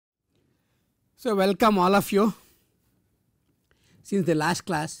So, welcome all of you. Since the last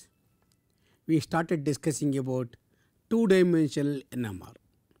class, we started discussing about two-dimensional NMR.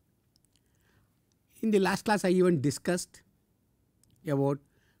 In the last class, I even discussed about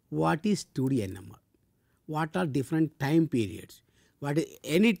what is 2D NMR, what are different time periods, what is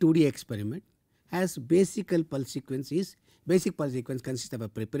any 2D experiment has basic pulse sequence consists of a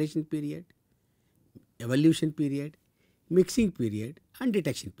preparation period, evolution period, mixing period and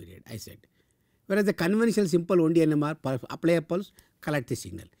detection period, I said. Whereas the conventional simple 1D NMR, apply a pulse, collect the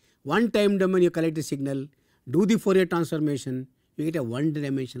signal. One time domain you collect the signal, do the Fourier transformation, you get a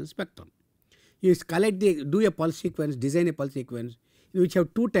one-dimensional spectrum. You do a pulse sequence, design a pulse sequence in which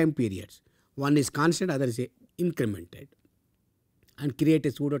have two time periods. One is constant, other is incremented, and create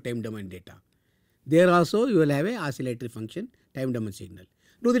a pseudo time domain data. There also you will have a oscillatory function time domain signal.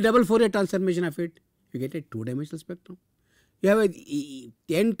 Do the double Fourier transformation of it, you get a two-dimensional spectrum. You have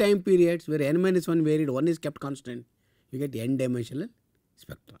n time periods where n minus 1 varied, one is kept constant, you get n dimensional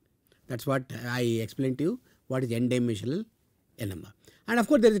spectrum. That is what I explained to you, what is n dimensional NMR. And of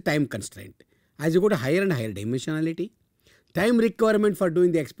course, there is a time constraint. As you go to higher and higher dimensionality, time requirement for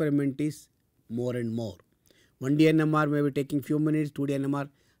doing the experiment is more and more. 1D NMR may be taking few minutes, 2D NMR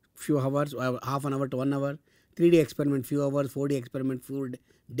few hours, half an hour to 1 hour, 3D experiment few hours, 4D experiment few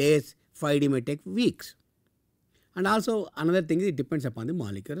days, 5D may take weeks. And also another thing is it depends upon the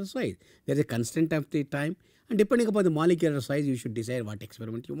molecular size. There is a constraint of the time, and depending upon the molecular size you should decide what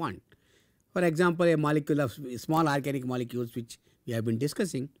experiment you want. For example, a molecule of small organic molecules which we have been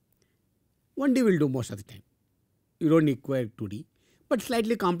discussing, 1D will do most of the time. You don't require 2D, but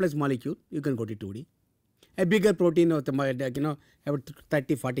slightly complex molecule you can go to 2D. A bigger protein of the about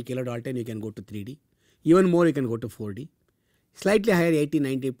 30-40 kilodalton you can go to 3D. Even more you can go to 4D. Slightly higher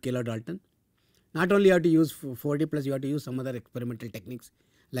 80-90 kilodalton. Not only you have to use 4D plus you have to use some other experimental techniques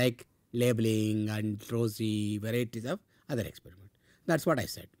like labeling and Rossi, varieties of other experiments. That is what I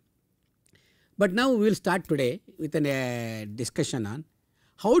said. But now we will start today with a discussion on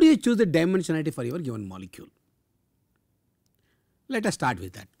how do you choose the dimensionality for your given molecule. Let us start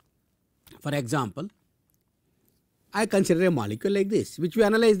with that. For example, I consider a molecule like this, which we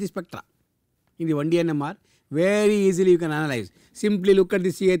analyze the spectra. In the 1D NMR, very easily you can analyze. Simply look at the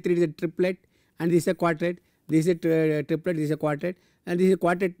CA3, it is a triplet, and this is a quartet, this is a triplet, this is a quartet, and this is a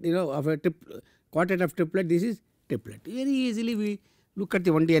quartet, of a quartet of triplet, this is triplet. Very easily we look at the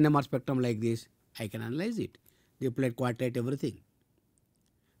 1D NMR spectrum like this, I can analyze it. Triplet, quartet, everything.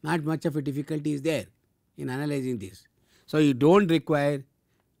 Not much of a difficulty is there in analyzing this. So you don't require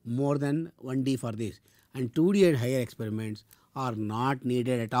more than 1D for this. And 2D and higher experiments are not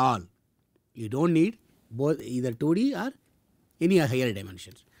needed at all. You don't need both either 2D or any higher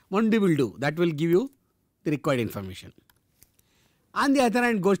dimensions. 1D will do. That will give you the required information. On the other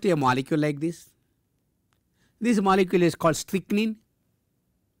hand, goes to a molecule like this. This molecule is called strychnine.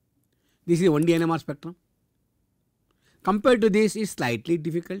 This is 1D NMR spectrum. Compared to this is slightly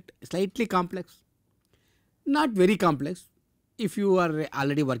difficult, slightly complex. Not very complex. If you are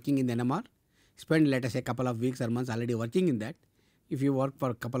already working in the NMR, spend let us say a couple of weeks or months already working in that. If you work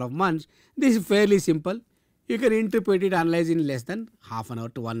for a couple of months, this is fairly simple. You can interpret it, analyze in less than half an hour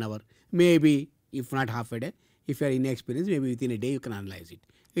to 1 hour. Maybe if not half a day, if you are inexperienced, maybe within a day you can analyze it.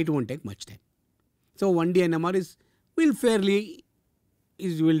 It won't take much time. So 1D NMR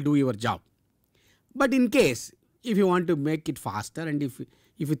will do your job. But in case if you want to make it faster and if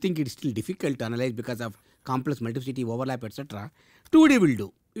you think it is still difficult to analyze because of complex multiplicity, overlap, etc., 2D will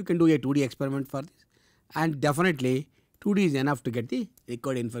do. You can do a 2D experiment for this, and definitely 2D is enough to get the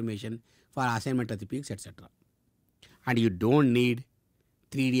required information for assignment of the peaks, etc. And you don't need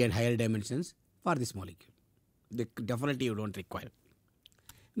 3D and higher dimensions for this molecule. Definitely you don't require.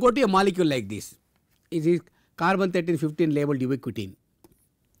 Go to a molecule like this. It is carbon 13-15 labeled ubiquitin,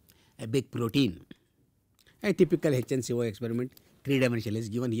 a big protein. A typical HNCO experiment, 3-dimensional is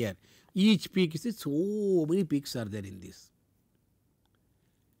given here. Each peak is so many peaks are there in this.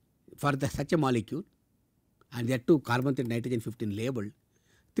 For such a molecule, and there are two carbon 13 nitrogen 15 labeled,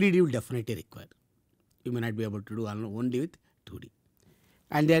 3D will definitely require. You may not be able to do only with 2D.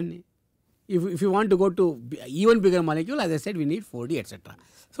 And then if you want to go to even bigger molecule, as I said, we need 4D, etc.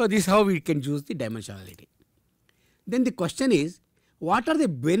 So this is how we can choose the dimensionality. Then the question is, what are the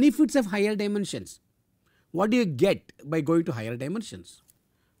benefits of higher dimensions? What do you get by going to higher dimensions?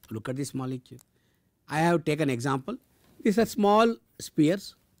 Look at this molecule. I have taken example. These are small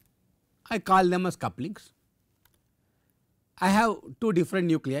spheres. I call them as couplings. I have two different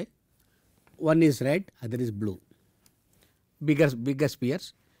nuclei. One is red, other is blue. Bigger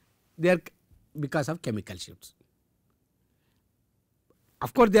spheres. They are because of chemical shifts.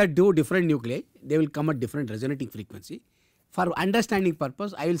 Of course, there are two different nuclei. they will come at different resonating frequency. For understanding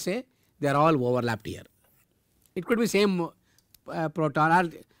purpose, I will say they are all overlapped here. It could be same proton, or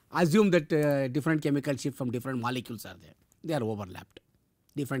assume that different chemical shifts from different molecules are there. They are overlapped,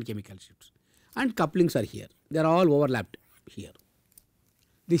 different chemical shifts. And couplings are here. They are all overlapped here.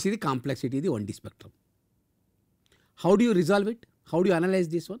 This is the complexity of the 1D spectrum. How do you resolve it? How do you analyze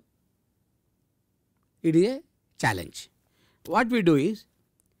this one? It is a challenge. What we do is,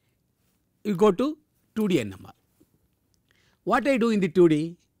 you go to 2D NMR. What I do in the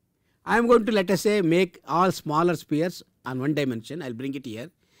 2D, I am going to, let us say, make all smaller spheres on one dimension. I will bring it here,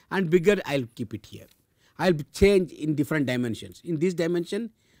 and bigger I will keep it here. I will change in different dimensions. In this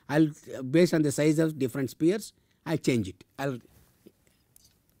dimension, I will, based on the size of different spheres, I change it. I will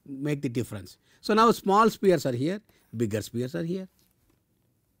make the difference. So now small spheres are here, bigger spheres are here.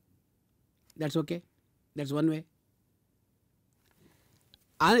 That's okay. That's one way.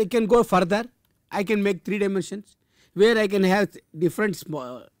 I can go further. I can make 3 dimensions where I can have different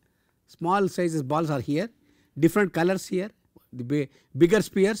small sizes balls are here, different colors here. The bigger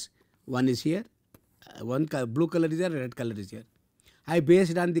spheres, one is here, one blue color is here, red color is here. I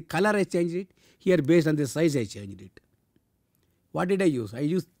based on the color I changed it. Here based on the size I changed it. What did I use? I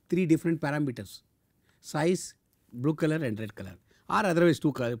used 3 different parameters: size, blue color and red color, or otherwise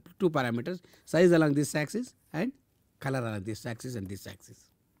two parameters: size along this axis and color along this axis and this axis.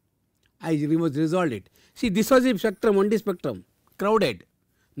 I resolved it. See, this was a spectrum, 1D spectrum, crowded.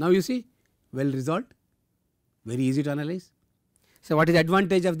 Now you see, well resolved, very easy to analyze. So what is the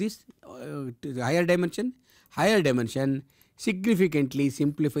advantage of this? To the higher dimension? Higher dimension significantly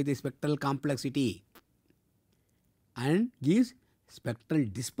simplify the spectral complexity and gives spectral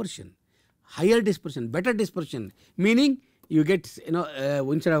dispersion, higher dispersion, better dispersion, meaning you get,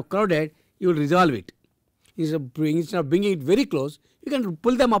 instead of crowded, you will resolve it. Instead of bringing it very close, you can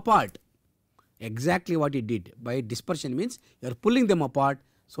pull them apart. Exactly what it did by dispersion means you are pulling them apart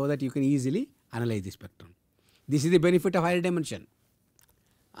so that you can easily analyze the spectrum. This is the benefit of higher dimension.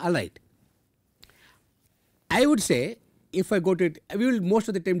 Alright. I would say, if I go to it, we will most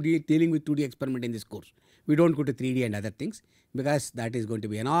of the time dealing with 2D experiment in this course. We don't go to 3D and other things because that is going to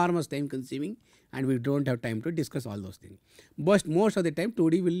be enormous time consuming and we don't have time to discuss all those things. But most of the time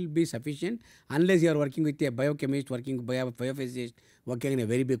 2D will be sufficient unless you are working with a biochemist, working with a biophysicist, working in a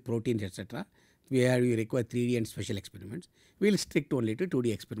very big proteins, etc. Where we require 3D and special experiments. We will stick only to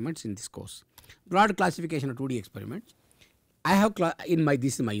 2D experiments in this course. Broad classification of 2D experiments. I have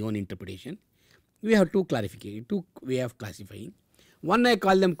this is my own interpretation. We have two way of classifying. One I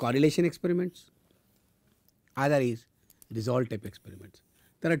call them correlation experiments. Other is result type experiments.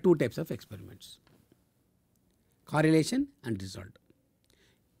 There are 2 types of experiments: correlation and result.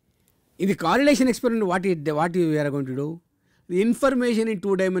 In the correlation experiment, what we are going to do? The information in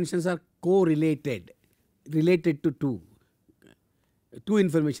 2 dimensions are correlated, related to 2. 2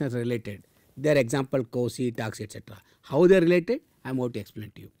 information are related. Their example, COSI, TOX, etc. How they are related? I am going to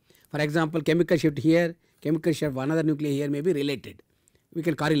explain to you. For example, chemical shift here, chemical shift of another nuclei here may be related. We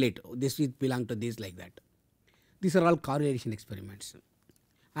can correlate. This will belong to this, like that. These are all correlation experiments.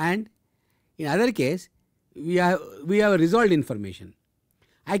 And in other case, we have resolved information.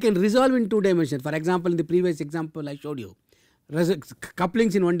 I can resolve in 2 dimensions. For example, in the previous example I showed you,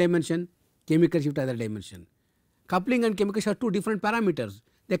 couplings in 1 dimension, chemical shift other dimension. Coupling and chemical shift are 2 different parameters.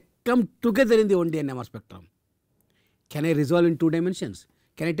 They come together in the 1D NMR spectrum. Can I resolve in 2 dimensions?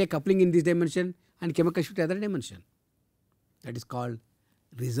 Can I take coupling in this dimension and chemical shift other dimension? That is called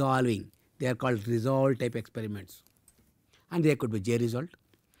resolving. They are called resolve type experiments. And there could be J result.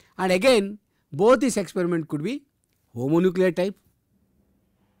 And again, both these experiments could be homonuclear type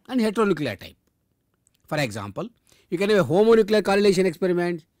and heteronuclear type. For example, you can have a homonuclear correlation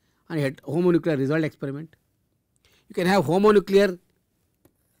experiment and homonuclear result experiment. You can have heteronuclear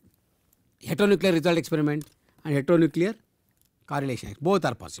result experiment and heteronuclear correlation. Both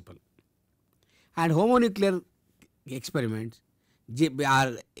are possible. And homonuclear experiments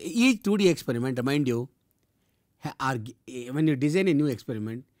are each 2D experiment, remind you, when you design a new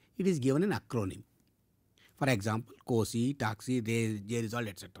experiment, it is given an acronym. For example, COSI, TOXI, J result,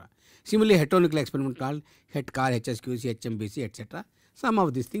 etc. Similarly, heteronuclear experiment called HETCAR, HSQC, HMBC, etc. Some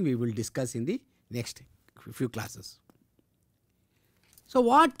of these things we will discuss in the next few classes. So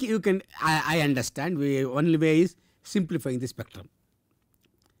what you can, I understand, only way is simplifying the spectrum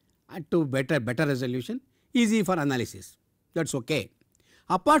to better resolution, easy for analysis. That's okay.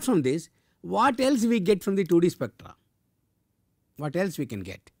 Apart from this, what else we get from the 2D spectra? What else we can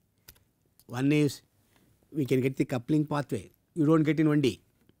get? One is we can get the coupling pathway. You don't get in 1D.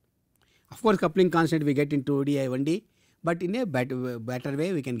 Of course, coupling constant we get in 2D and 1D, but in a better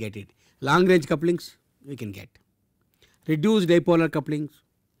way we can get it. Long range couplings we can get. Reduced dipolar couplings,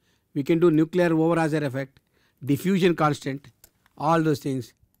 we can do nuclear overhauser effect, diffusion constant, all those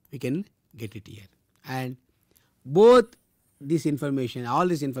things we can get it here. And both this information, all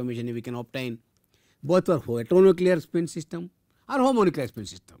this information we can obtain both for heteronuclear spin system or homonuclear spin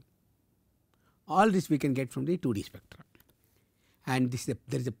system. All this we can get from the 2D spectrum. And this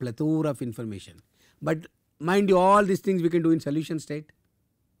there is a plethora of information. But mind you, all these things we can do in solution state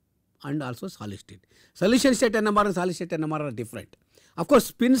and also solid state. Solution state NMR and solid state NMR are different. Of course,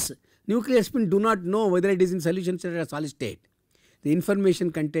 spins, nuclear spin do not know whether it is in solution state or solid state. The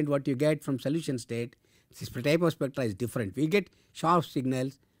information content what you get from solution state, this type of spectra is different. We get sharp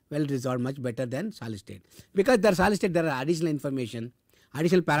signals, well resolved, much better than solid state. Because there are solid state, there are additional information,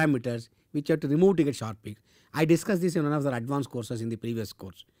 additional parameters which you have to remove to get sharp peaks. I discussed this in one of the advanced courses in the previous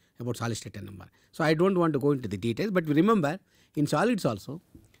course about solid state NMR. So I don't want to go into the details, but remember in solids also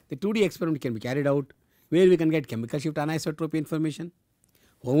the 2D experiment can be carried out where we can get chemical shift anisotropy information,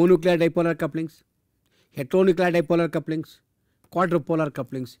 homonuclear dipolar couplings, heteronuclear dipolar couplings, quadrupolar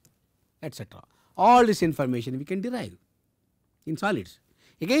couplings, etc. All this information we can derive in solids.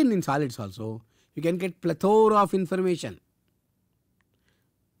 Again in solids also you can get plethora of information.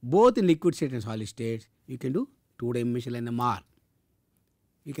 Both in liquid state and solid states you can do 2-dimensional NMR.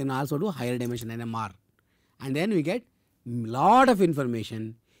 You can also do higher dimension NMR. And then we get lot of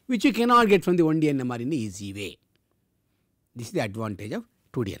information which you cannot get from the 1D NMR in an easy way. This is the advantage of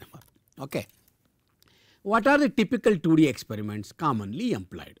 2D NMR. Okay. What are the typical 2D experiments commonly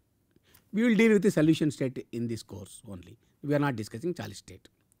employed? We will deal with the solution state in this course only. We are not discussing solid state.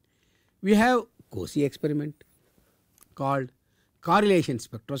 We have COSY experiment called correlation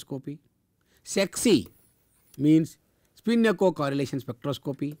spectroscopy. SECSI means spin echo correlation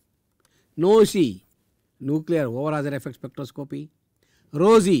spectroscopy. NOSI nuclear overhauser effect spectroscopy.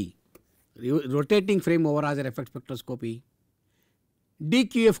 ROSI rotating frame overhauser effect spectroscopy.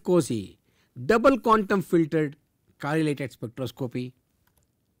 DQF COSY double quantum filtered correlated spectroscopy.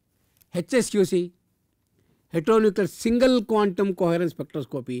 HSQC heteronuclear single quantum coherence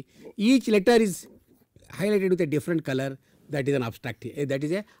spectroscopy. Each letter is highlighted with a different color. That is an abstract, that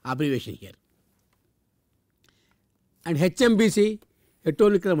is a abbreviation here. And HMBC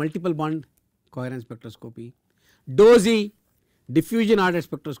heteronuclear multiple bond coherence spectroscopy. DOSI diffusion ordered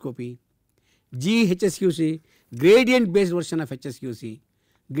spectroscopy. GHSQC gradient based version of HSQC.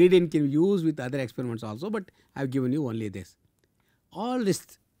 Gradient can be used with other experiments also, but I have given you only this. All these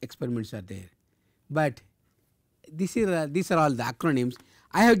experiments are there, but these are all the acronyms.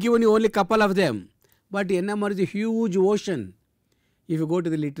 I have given you only couple of them, but NMR is a huge ocean. If you go to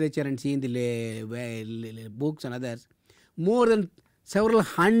the literature and see in the books and others, more than several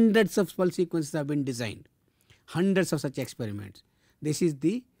hundreds of pulse sequences have been designed, hundreds of such experiments. This is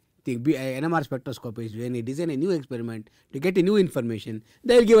the NMR spectroscopy is when you design a new experiment to get a new information,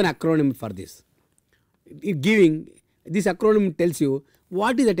 they will give an acronym for this. This acronym tells you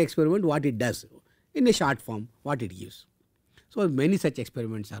what is that experiment, what it does, in a short form, what it gives. So many such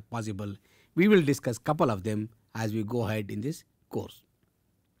experiments are possible. We will discuss couple of them as we go ahead in this course.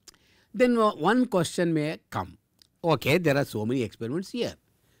 Then one question may come. Okay, there are so many experiments here,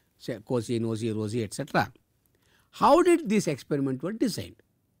 say COSY, NOSI, ROSI, etc. How did this experiment were designed?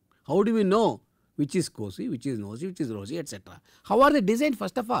 How do we know which is COSY, which is NOSI, which is ROSI, etc.? How are they designed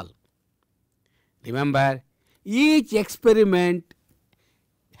first of all? Remember, each experiment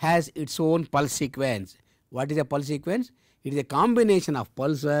has its own pulse sequence. What is a pulse sequence? It is a combination of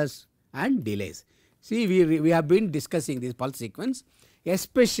pulses and delays. See, we have been discussing this pulse sequence,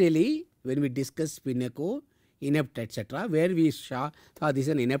 especially when we discuss spin echo, inept, etc., where we saw this is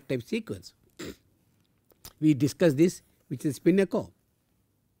an inept type sequence. We discussed this, which is spin echo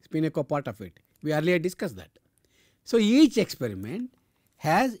part of it. We earlier discussed that. So each experiment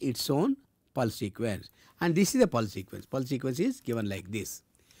has its own pulse sequence, and this is a pulse sequence. Pulse sequence is given like this,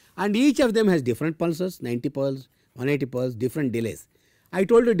 and each of them has different pulses, 90 pulse, 180 pulse, different delays. I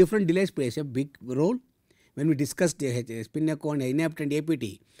told you different delays plays a big role. When we discussed spin echo and inept and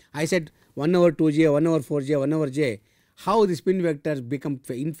APT, I said 1 over 2j, 1 over 4j, 1 over j, how the spin vectors become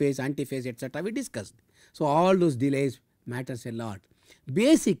in phase, anti phase, etc. we discussed. So all those delays matters a lot.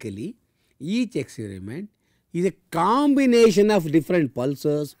 Basically, each experiment is a combination of different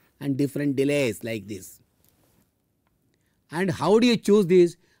pulses and different delays like this. And how do you choose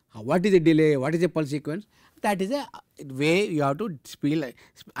this? What is the delay? What is the pulse sequence? That is a way you have to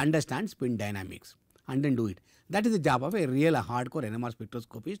understand spin dynamics and then do it. That is the job of a real hardcore NMR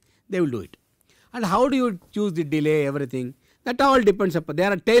spectroscopist. They will do it. And how do you choose the delay, everything? That all depends upon, they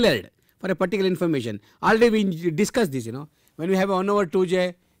are tailored for a particular information. Already we discussed this, when we have 1 over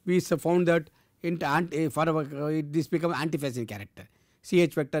 2j, we found that this becomes antiphase in character.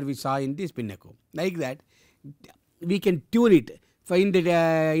 CH vector we saw in the spin echo. Like that, we can tune it. For in the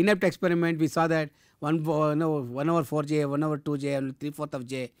inept experiment, we saw that 1 over 4j, 1 over 2j, and 3/4 of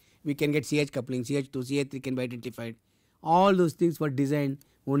j, we can get CH coupling, CH2, CH3 can be identified. All those things were designed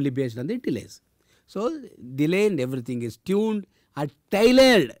only based on the delays. So, delay and everything is tuned or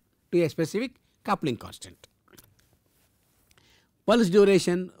tailored to a specific coupling constant. Pulse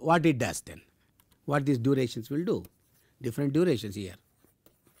duration, what it does then? What these durations will do? Different durations here.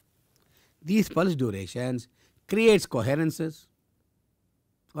 These pulse durations creates coherences.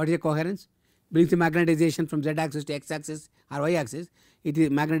 What is a coherence? Brings the magnetization from z axis to x axis or y axis. It is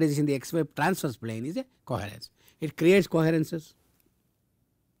magnetization in the xy transverse plane is a coherence. It creates coherences,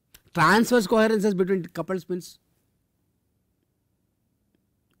 transfers coherences between coupled spins,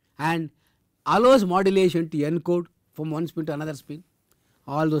 and allows modulation to encode from one spin to another spin.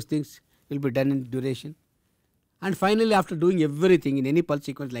 All those things will be done in duration. And finally, after doing everything in any pulse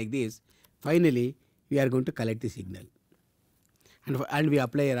sequence like this, finally we are going to collect the signal. And we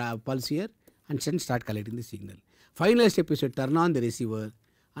apply a pulse here and then start collecting the signal. Final step is to turn on the receiver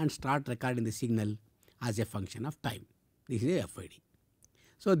and start recording the signal as a function of time. This is a FID.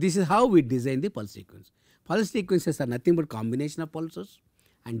 So, this is how we design the pulse sequence. Pulse sequences are nothing but combination of pulses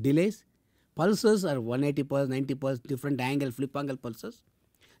and delays. Pulses are 180 pulse, 90 pulse, different angle, flip angle pulses.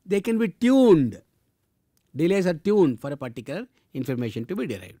 They can be tuned. Delays are tuned for a particular information to be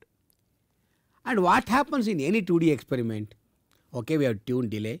derived. And what happens in any 2D experiment? Okay, we have tuned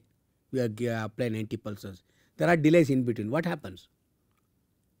delay, we have applied 90 pulses. There are delays in between. What happens?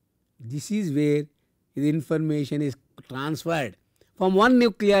 This is where the information is transferred from one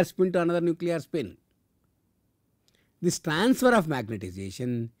nuclear spin to another nuclear spin. This transfer of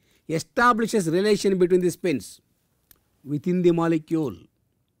magnetization establishes relation between the spins within the molecule.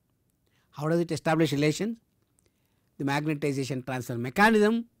 How does it establish relations? The magnetization transfer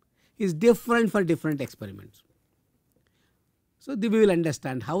mechanism is different for different experiments. So, we will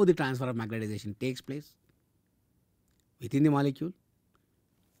understand how the transfer of magnetization takes place within the molecule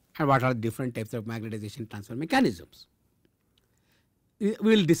and what are the different types of magnetization transfer mechanisms. We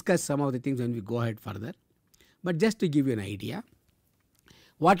will discuss some of the things when we go ahead further, but just to give you an idea,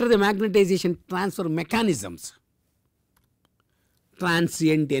 what are the magnetization transfer mechanisms?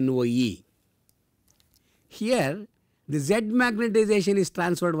 Transient NOE. Here, the Z magnetization is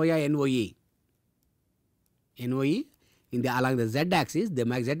transferred via NOE. NOE along the Z axis, the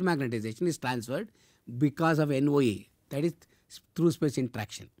Z magnetization is transferred because of NOE, that is through space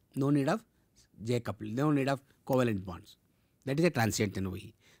interaction. No need of J coupling, no need of covalent bonds. That is a transient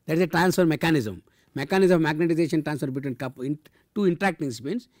NOE. That is a transfer mechanism. Mechanism of magnetization transfer between two interacting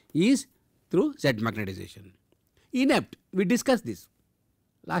spins is through Z magnetization. Inept, we discussed this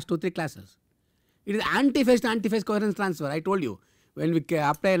last 2-3 classes. It is antiphase to antiphase coherence transfer. I told you when we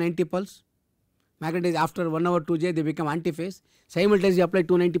apply 90 pulse, magnetize after 1 over 2j they become antiphase. Simultaneously apply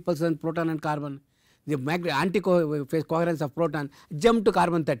 290 pulses on proton and carbon. The antiphase coherence of proton jump to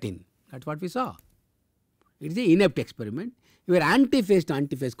carbon 13. That's what we saw. It is an inept experiment where antiphase to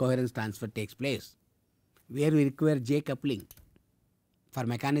antiphase coherence transfer takes place, where we require J coupling. For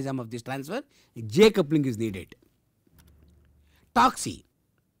mechanism of this transfer, J coupling is needed. Toxi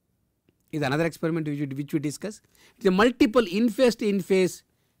is another experiment which we discuss. It is a multiple in-phase to in-phase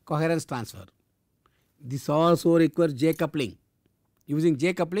coherence transfer. This also requires J coupling. Using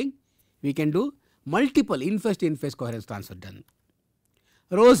J coupling, we can do multiple in-phase to in-phase coherence transfer done.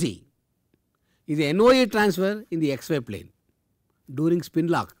 ROSI is a NOE transfer in the XY plane during spin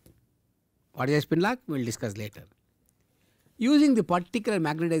lock. What is a spin lock? We will discuss later. Using the particular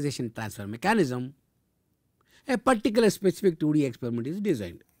magnetization transfer mechanism, a particular specific 2D experiment is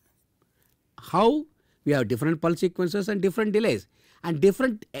designed. How? We have different pulse sequences and different delays, and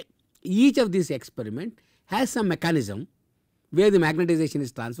each of these experiment has some mechanism where the magnetization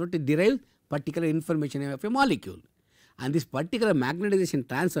is transferred to derive particular information of a molecule, and this particular magnetization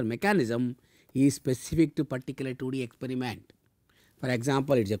transfer mechanism is specific to particular 2D experiment. For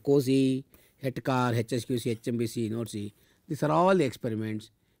example, it is a COSI, HETCAR, HSQC, HMBC, NORC. These are all the experiments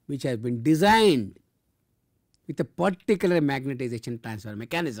which have been designed with a particular magnetization transfer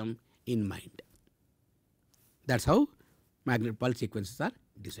mechanism in mind. That is how magnet pulse sequences are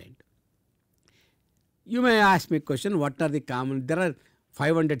designed. You may ask me a question, what are the common, there are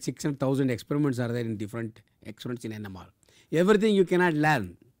 500, 600,000 experiments are there in different experiments in NMR. Everything you cannot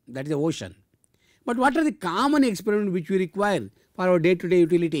learn, that is the ocean. But what are the common experiments which we require for our day-to-day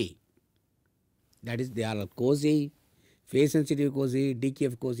utility? That is, they are COSI, phase sensitive COSY,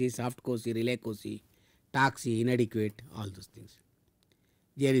 DKF COSY, soft COSY, relay COSY, TOXY, inadequate, all those things.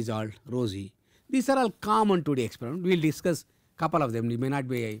 J result, rosy. These are all common 2D experiments. We will discuss couple of them. It may not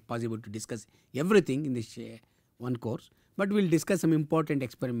be possible to discuss everything in this one course, but we will discuss some important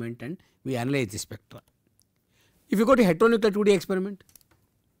experiment and we analyze the spectra. If you go to heteronuclear 2D experiment,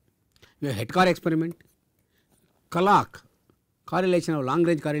 you have head core experiment, CLOC, correlation of long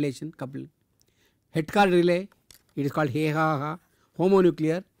range correlation couple, head core relay, it is called HEHA,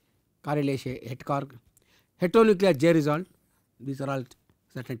 homonuclear correlation, head core, heteronuclear J result. These are all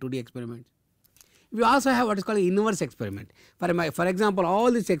certain 2D experiments. We also have what is called inverse experiment. For example,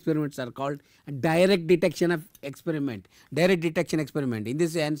 all these experiments are called a direct detection of experiment, direct detection experiment. In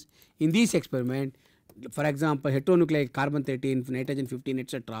this sense, in this experiment, for example, heteronucleic carbon 13, nitrogen 15,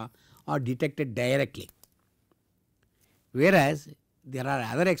 etc., are detected directly. Whereas there are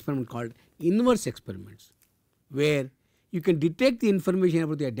other experiments called inverse experiments, where you can detect the information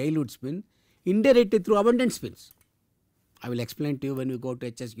about their dilute spin indirectly through abundant spins. I will explain to you when we go to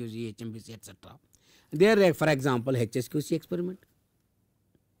HSQC, HMBC, etc. There, for example, HSQC experiment,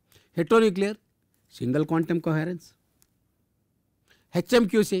 heteronuclear, single quantum coherence,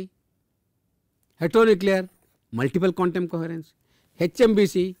 HMQC, heteronuclear, multiple quantum coherence,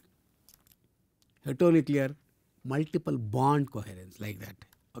 HMBC, heteronuclear, multiple bond coherence, like that.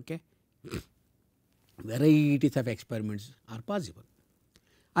 Okay, varieties of experiments are possible.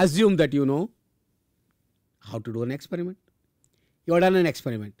 Assume that you know how to do an experiment. You have done an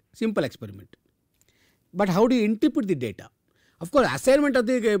experiment, simple experiment. But how do you interpret the data? Of course, assignment of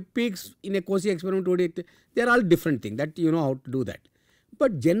the peaks in a COSY experiment, they are all different things that you know how to do that.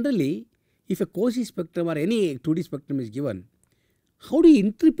 But generally, if a COSY spectrum or any 2D spectrum is given, how do you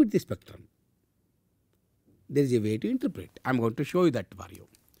interpret the spectrum? There is a way to interpret. I am going to show you that for you.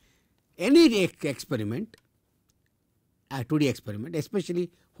 Any experiment, a 2D experiment,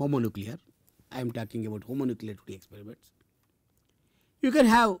 especially homonuclear, I am talking about homonuclear 2D experiments, you can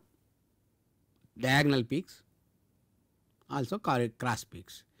have diagonal peaks, also cross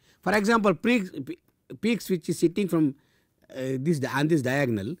peaks. For example, peaks which is sitting from this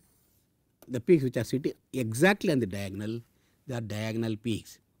diagonal, the peaks which are sitting exactly on the diagonal, they are diagonal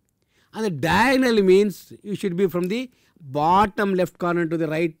peaks. And the diagonal means you should be from the bottom left corner to the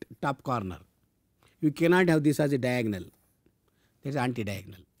right top corner. You cannot have this as a diagonal. That is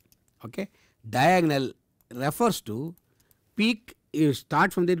anti-diagonal. Okay, diagonal refers to peak. You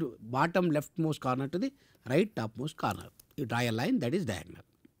start from the bottom leftmost corner to the right topmost corner. You draw a line, that is diagonal.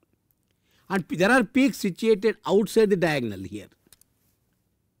 And there are peaks situated outside the diagonal here.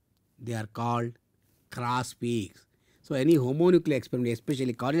 They are called cross peaks. So, any homonuclear experiment,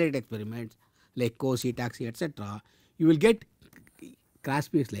 especially correlated experiments like COSY, TOXY, etc., you will get cross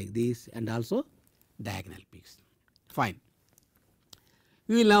peaks like this and also diagonal peaks. Fine.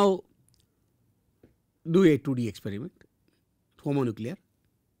 We will now do a 2D experiment, homonuclear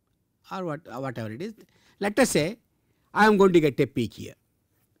or whatever it is. Let us say I am going to get a peak here.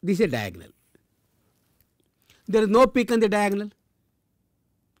 This is a diagonal. There is no peak on the diagonal.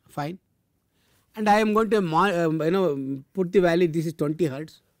 Fine. And I am going to put the value. This is 20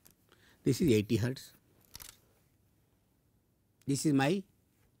 hertz. This is 80 hertz. This is my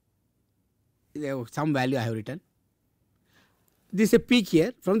some value I have written. This is a peak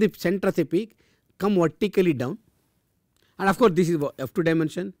here. From the center of the peak, come vertically down. And of course, this is F2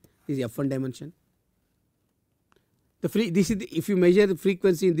 dimension. This is F1 dimension. If you measure the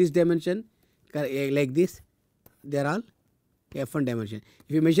frequency in this dimension like this, they are all F1 dimension.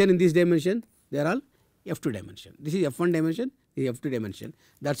 If you measure in this dimension, they are all F2 dimension. This is F1 dimension, this is F2 dimension.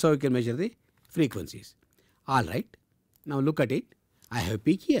 That's how you can measure the frequencies. All right. Now look at it. I have a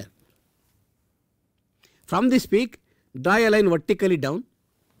peak here. From this peak, draw a line vertically down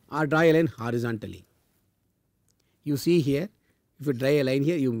or draw a line horizontally. You see here, if you draw a line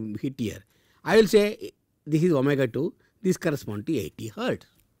here, you hit here. I will say this is omega 2, this corresponds to 80 hertz.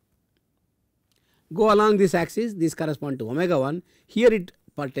 Go along this axis, this corresponds to omega 1, here it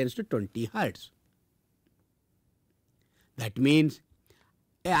pertains to 20 hertz. That means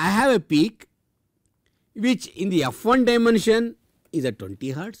I have a peak which in the F1 dimension is at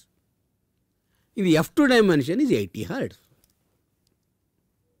 20 hertz, in the F2 dimension is 80 hertz.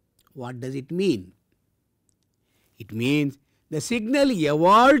 What does it mean? It means the signal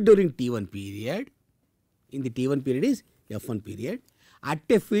evolved during T1 period, in the T1 period is F1 period, at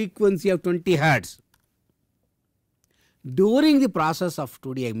a frequency of 20 hertz. During the process of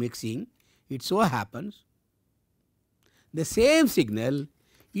 2D mixing, it so happens the same signal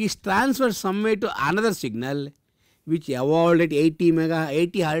is transferred somewhere to another signal which evolved at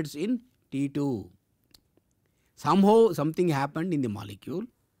 80 hertz in T2. Somehow something happened in the molecule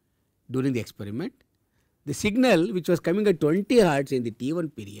during the experiment. The signal which was coming at 20 hertz in the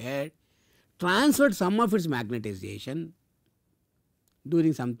T1 period transferred some of its magnetization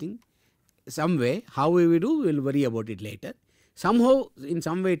during some way. How we will do, we will worry about it later. Somehow, in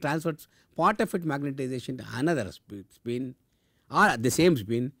some way, transfers part of its magnetization to another spin or at the same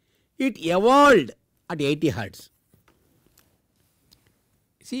spin. It evolved at 80 hertz.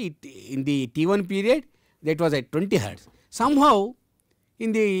 See, in the T1 period, that was at 20 hertz. Somehow,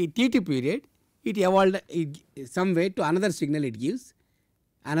 in the T2 period, it evolved some way to another signal it gives,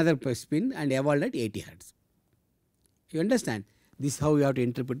 another spin and evolved at 80 hertz. You understand? This is how you have to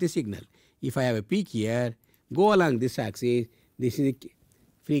interpret the signal. If I have a peak here, go along this axis, this is the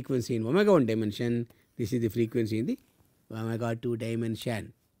frequency in omega 1 dimension, this is the frequency in the omega 2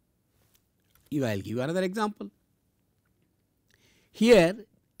 dimension. I will give you another example. Here,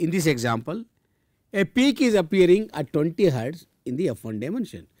 in this example, a peak is appearing at 20 hertz in the F1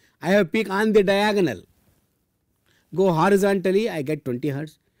 dimension. I have a peak on the diagonal. Go horizontally, I get 20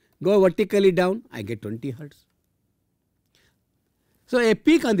 hertz. Go vertically down, I get 20 hertz. So, a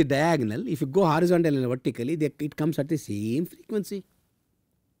peak on the diagonal, if you go horizontally and vertically, it comes at the same frequency.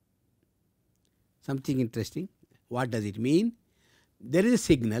 Something interesting. What does it mean? There is a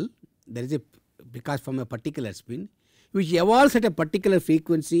signal, because from a particular spin, which evolves at a particular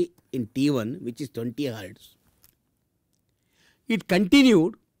frequency in T1, which is 20 hertz. It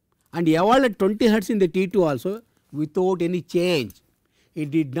continued and evolved at 20 hertz in the T2 also without any change.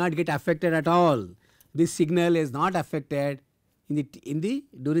 It did not get affected at all. This signal is not affected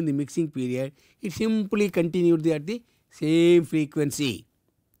during the mixing period. It simply continued at the same frequency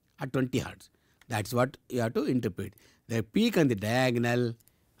at 20 hertz. That is what you have to interpret. The peak on the diagonal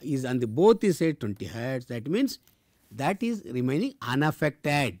is on the both is at 20 hertz. That means that is remaining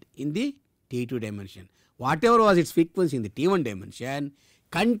unaffected in the T2 dimension. Whatever was its frequency in the T1 dimension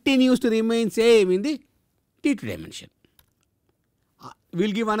continues to remain same in the T2 dimension. We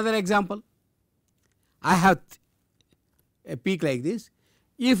will give another example. I have a peak like this.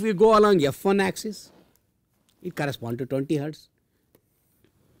 If we go along F1 axis, it corresponds to 20 hertz.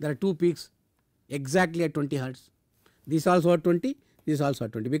 There are two peaks exactly at 20 hertz. This also at 20, this also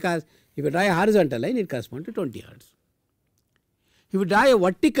at 20, because if you draw a horizontal line, it corresponds to 20 hertz. If you draw a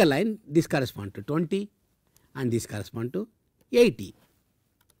vertical line, this corresponds to 20 and this corresponds to 80.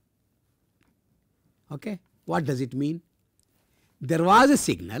 Okay. What does it mean? There was a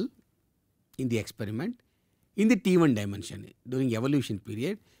signal in the experiment in the T1 dimension during evolution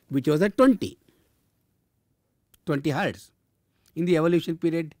period, which was at 20 hertz in the evolution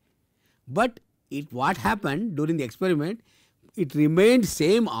period. But what happened during the experiment, it remained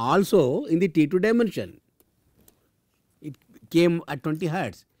same also in the T2 dimension. It came at 20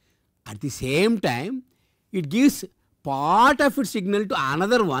 hertz. At the same time, it gives part of its signal to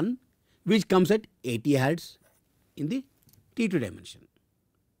another one which comes at 80 hertz in the T2 dimension.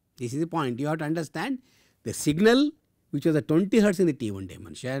 This is the point. You have to understand the signal which was at 20 hertz in the T1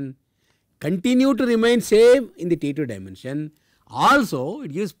 dimension continue to remain same in the T2 dimension. Also,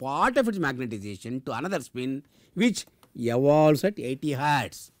 it gives part of its magnetization to another spin which evolves at 80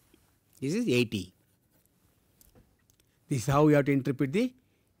 hertz. This is 80. This is how you have to interpret the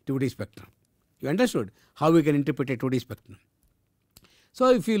 2D spectrum. You understood how we can interpret a 2D spectrum.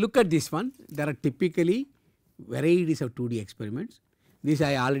 So, if you look at this one, there are typically varieties of 2D experiments. This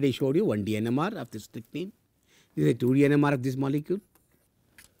I already showed you 1D NMR of the strychnine. This is a 2D NMR of this molecule.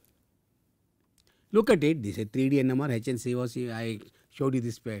 Look at it. This is a 3D NMR HNCOC. I showed you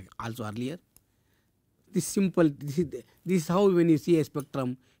this also earlier. This simple. This is how when you see a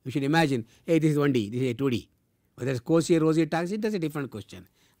spectrum, you should imagine. Hey, this is 1D. This is a 2D. Whether it's Cossier, Rosier, Taxi, that's a different question.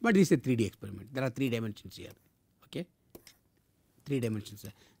 But this is a 3D experiment. There are 3 dimensions here. Okay, 3 dimensions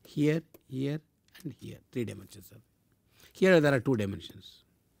here, here, and here. 3 dimensions. Here there are 2 dimensions.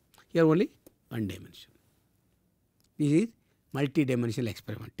 Here only 1 dimension. This is multi-dimensional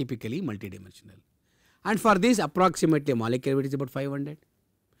experiment, typically multi-dimensional. And for this approximately molecular weight is about 500.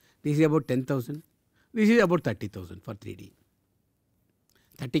 This is about 10,000. This is about 30,000 for 3D.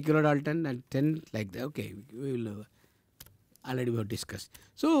 30 kilodalton and 10 like that. Okay, we will already we have discussed.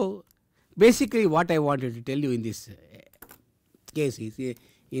 So, basically what I wanted to tell you in this case is,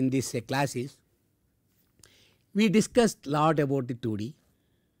 in this class is, we discussed lot about the 2D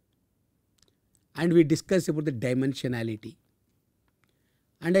and we discussed about the dimensionality.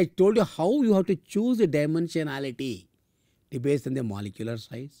 And I told you how you have to choose the dimensionality based on the molecular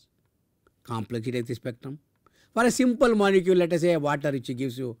size, complexity of the spectrum. For a simple molecule, let us say water which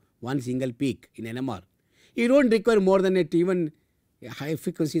gives you one single peak in NMR, you don't require more than a T1 high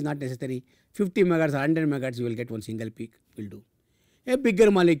frequency is not necessary. 50 megahertz or 100 megahertz, you will get one single peak, will do. A bigger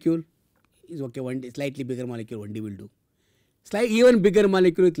molecule is okay, slightly bigger molecule 1D will do. Even bigger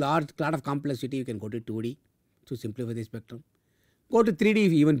molecule with lot of complexity, you can go to 2D to simplify the spectrum. Go to 3D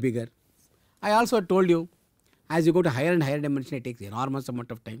even bigger. I also told you, as you go to higher and higher dimension, it takes enormous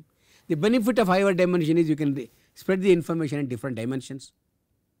amount of time. The benefit of higher dimension is you can spread the information in different dimensions.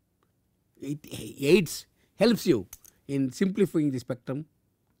 It helps you in simplifying the spectrum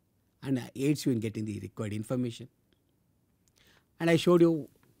and aids you in getting the required information. And I showed you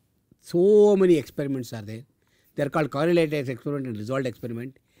so many experiments are there. They are called correlated experiment and resolved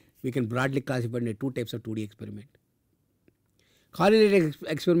experiment. We can broadly classify into two types of 2D experiment. Correlated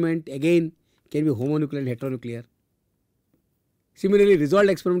experiment again can be homonuclear and heteronuclear. Similarly, resolved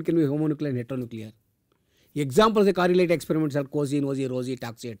experiment can be homonuclear and heteronuclear. Examples of correlated experiments are cosine, OZ, Rho,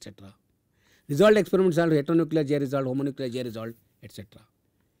 Toxi, etc. Resolved experiments are heteronuclear J resolved, homonuclear J resolved, etc.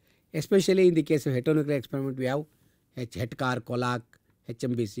 Especially in the case of heteronuclear experiment, we have HETCAR, COLAC,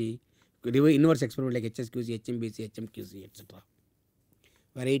 HMBC, inverse experiment like HSQC, HMBC, HMQC, etc.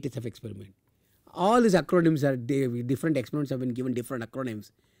 Varieties of experiment. All these acronyms are different experiments have been given different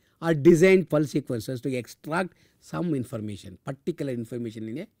acronyms, are designed pulse sequences to extract some information, particular information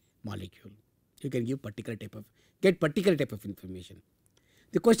in a molecule. You can get particular type of information.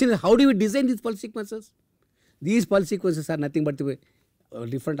 The question is, how do we design these pulse sequences? These pulse sequences are nothing but the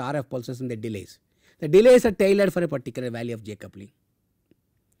different RF pulses and the delays. The delays are tailored for a particular value of J coupling.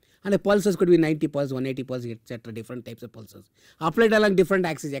 And the pulses could be 90 pulse, 180 pulse, etc. Different types of pulses applied along different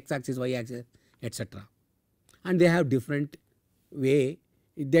axes, x axis, y axis, etc. And they have different way,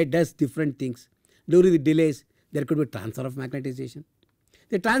 that does different things. During the delays, there could be transfer of magnetization.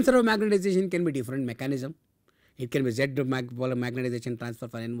 The transfer of magnetization can be different mechanism. It can be Z polar magnetization transfer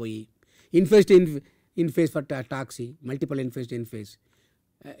for NOE, in phase to in phase for Toxi, multiple in phase to in phase,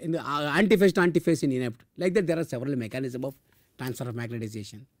 in the antiphase to antiphase in inept. Like that, there are several mechanisms of transfer of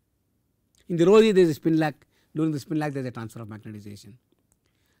magnetization. In the Rho, there is a spin lag. During the spin lag, there is a transfer of magnetization.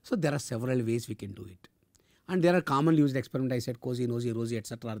 So there are several ways we can do it. And there are commonly used experiments. I said cosine, OZ, Rho,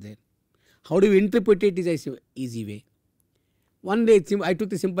 etc. are there. How do we interpret it is an easy way. One day, I took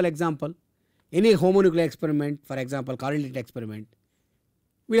the simple example. Any homonuclear experiment, for example, correlated experiment,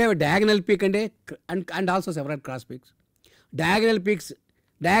 we have a diagonal peak and also several cross peaks. Diagonal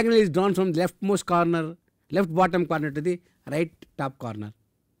is drawn from the leftmost corner, left bottom corner to the right top corner.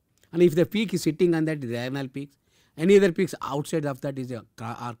 And if the peak is sitting on that, the diagonal peaks. Any other peaks outside of that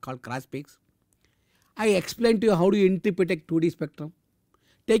are called cross peaks. I explained to you how do you interpret a 2D spectrum.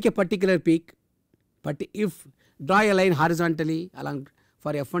 Take a particular peak, but if draw a line horizontally along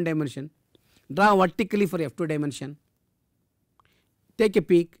for F1 dimension, draw vertically for F2 dimension. Take a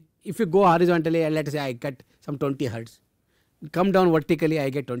peak. If you go horizontally, let us say I get some 20 hertz. Come down vertically, I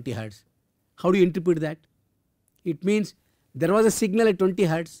get 20 hertz. How do you interpret that? It means there was a signal at 20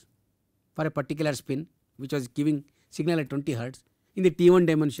 hertz for a particular spin, which was giving signal at 20 hertz in the T1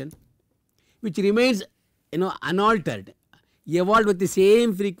 dimension, which remains unaltered, evolved with the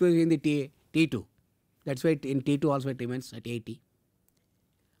same frequency in the T2. That's why in T2 also it remains at 80.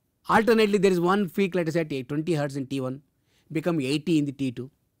 Alternately, there is one peak, let us say at 20 hertz in T1, become 80 in the T2.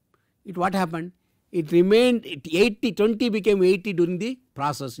 What happened? It remained 80, 20 became 80 during the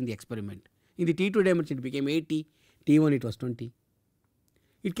process in the experiment. In the T2 dimension, it became 80, T1 it was 20.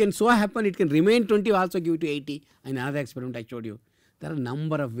 It can so happen, it can remain 20, also give to 80. In another experiment I showed you. There are a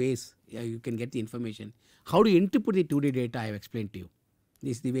number of ways you can get the information. How do you interpret the 2D data? I have explained to you.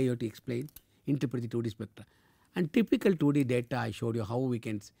 This is the way you have to explain, interpret the 2D spectra. And typical 2D data, I showed you how we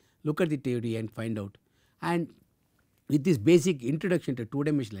can look at the 2D and find out. And with this basic introduction to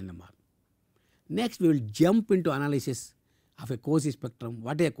two-dimensional NMR. Next, we will jump into analysis of a COSY spectrum,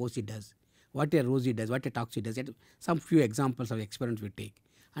 what a COSY does, what a ROSY does, what a Toxi does. Some few examples of experiments we take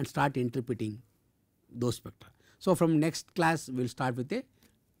and start interpreting those spectra. So from next class, we will start with a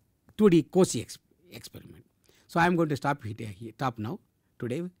 2D COSY experiment. So I am going to stop now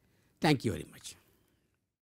today. Thank you very much.